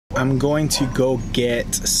I'm going to go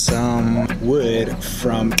get some wood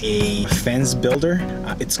from a fence builder.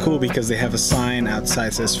 It's cool because they have a sign outside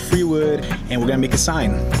that says free wood, and we're gonna make a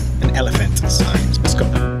sign, an elephant sign. Let's go.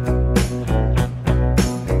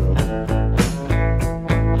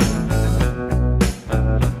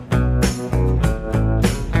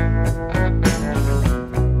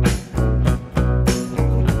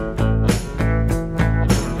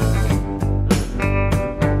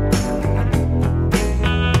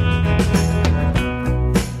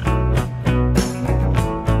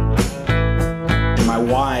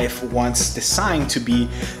 Wants the sign to be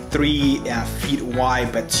 3 feet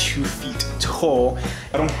wide but 2 feet tall.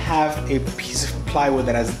 I don't have a piece of plywood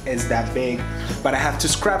that is that big, but I have 2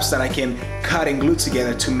 scraps that I can cut and glue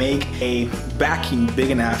together to make a backing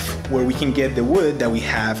big enough where we can get the wood that we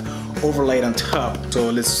have overlaid on top. So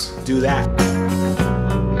let's do that.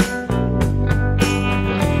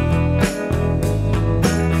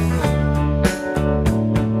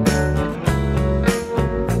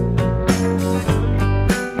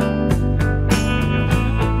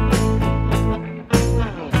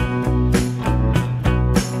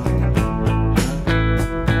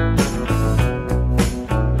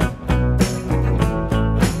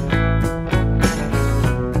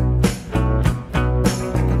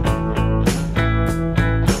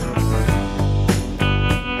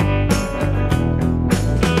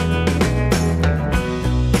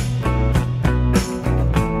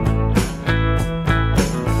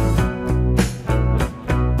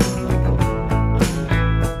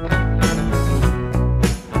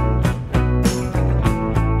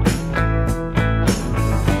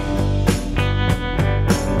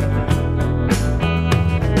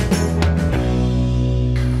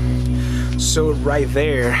 So right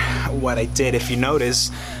there, what I did, if you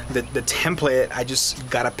notice, the template, I just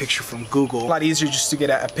got a picture from Google. A lot easier just to get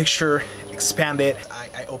a picture, expand it.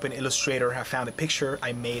 I opened Illustrator, I found a picture,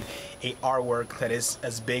 I made a artwork that is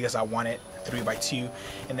as big as I want it, 3x2,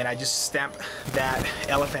 and then I just stamped that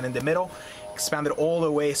elephant in the middle, expanded all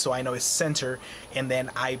the way so I know it's center, and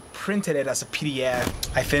then I printed it as a PDF.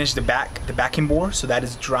 I finished the backing board, so that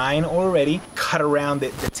is drying already. Cut around the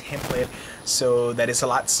template so that it's a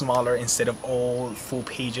lot smaller instead of all full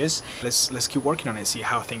pages. Let's keep working on it, see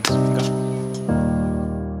how things go.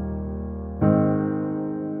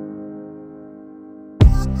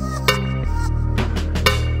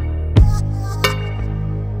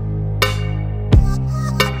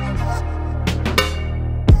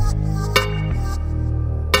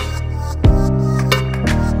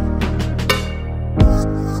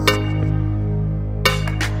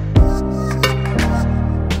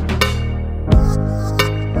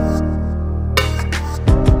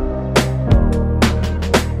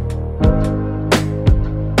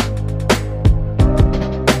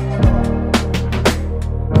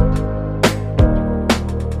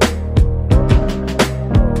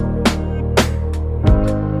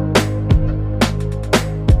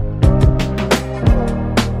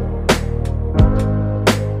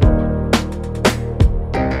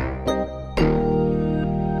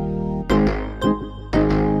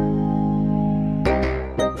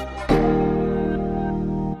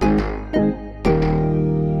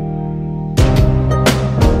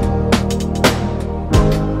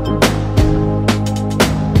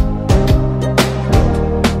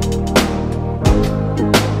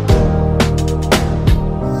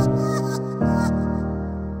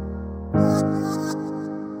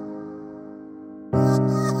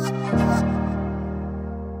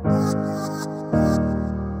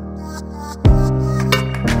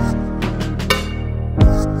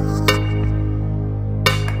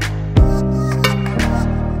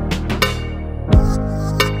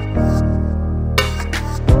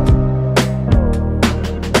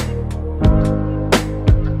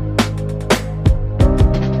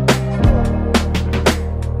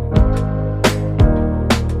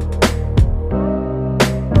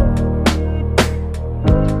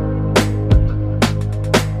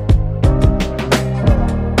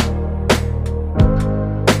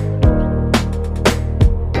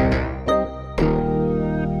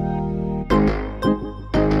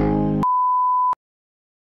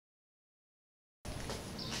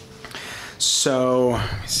 So,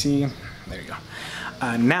 see, there you go.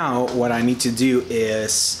 Now what I need to do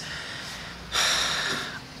is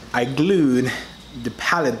I glued the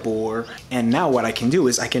pallet board, and now what I can do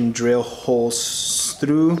is I can drill holes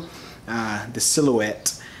through the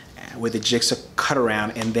silhouette with a jigsaw cut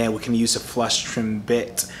around, and then we can use a flush trim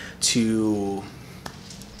bit to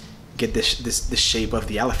get this shape of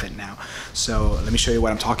the elephant now. So let me show you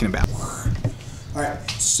what I'm talking about. All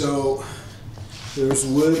right, so there's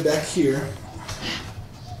wood back here.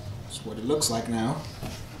 That's what it looks like now.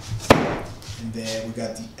 And then we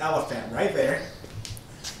got the elephant right there.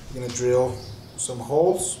 We're gonna drill some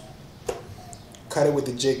holes, cut it with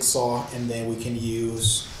the jigsaw, and then we can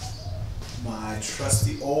use my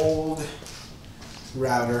trusty old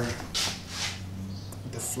router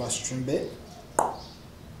with the flush trim bit. Look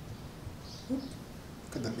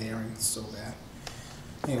at the bearing, it's so bad.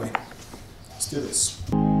 Anyway, let's do this.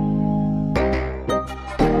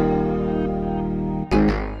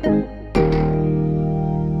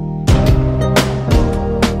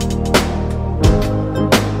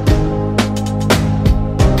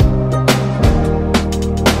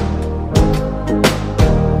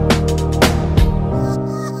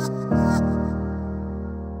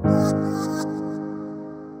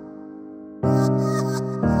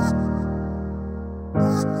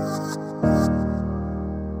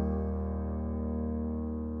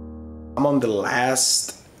 I'm on the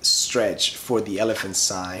last stretch for the elephant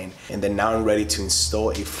sign, and then now I'm ready to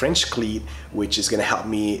install a French cleat, which is gonna help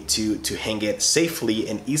me to hang it safely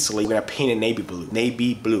and easily. I'm gonna paint it navy blue.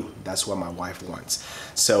 Navy blue, that's what my wife wants.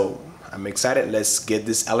 So I'm excited, let's get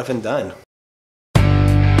this elephant done.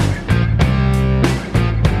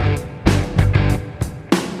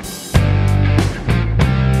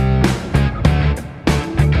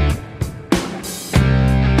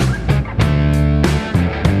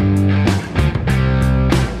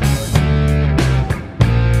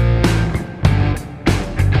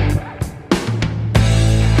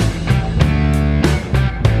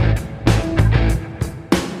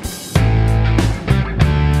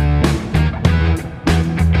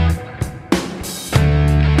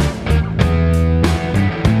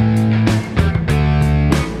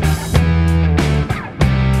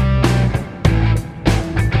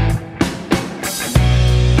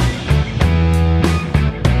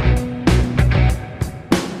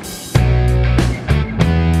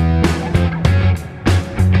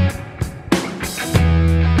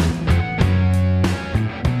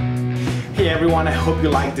 Hey everyone, I hope you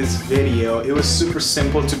liked this video. It was super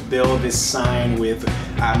simple to build this sign with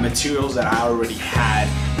materials that I already had,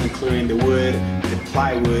 including the wood, the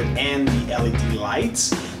plywood, and the LED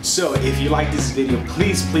lights. So if you like this video,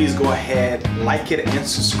 please go ahead, like it, and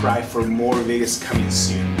subscribe for more videos coming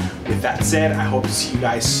soon. With that said, I hope to see you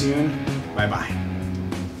guys soon. Bye bye.